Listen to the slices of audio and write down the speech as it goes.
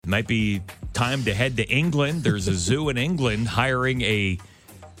Might be time to head to England. There's a zoo in England hiring a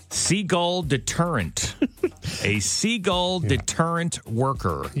Seagull Deterrent. A Seagull Deterrent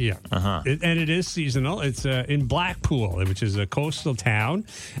worker. Yeah. Uh-huh. And it is seasonal. It's in Blackpool, which is a coastal town.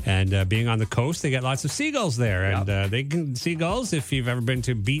 And being on the coast, they get lots of seagulls there. And seagulls, if you've ever been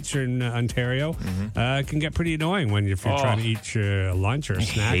to beach in Ontario, can get pretty annoying when if you're trying to eat your lunch or a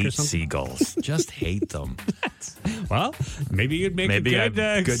snack or something. Seagulls. Just hate them. Well, maybe you'd make a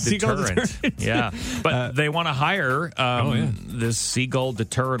good Seagull deterrent. Yeah. But they want to hire this Seagull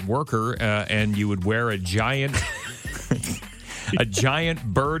Deterrent worker, and you would wear a giant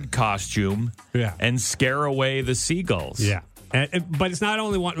bird costume and scare away the seagulls. Yeah. But it's not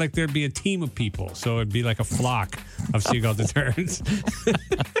only one, like there'd be a team of people. So it'd be like a flock of Seagull Deterrents.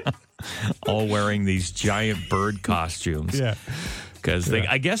 All wearing these giant bird costumes. Yeah. Because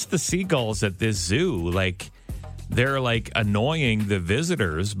I guess the seagulls at this zoo, they're annoying the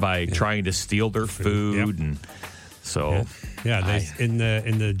visitors by trying to steal their food. And so... in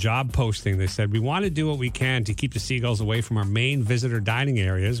the job posting, they said, we want to do what we can to keep the seagulls away from our main visitor dining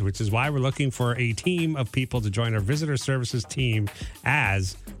areas, which is why we're looking for a team of people to join our visitor services team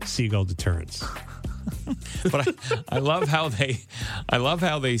as Seagull Deterrents. But I love how they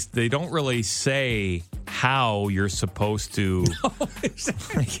don't really say how you're supposed to.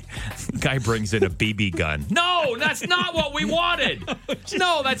 Guy brings in a BB gun. No, that's not what we wanted.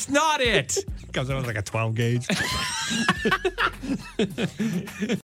 No, that's not it. Comes out with like a 12 gauge.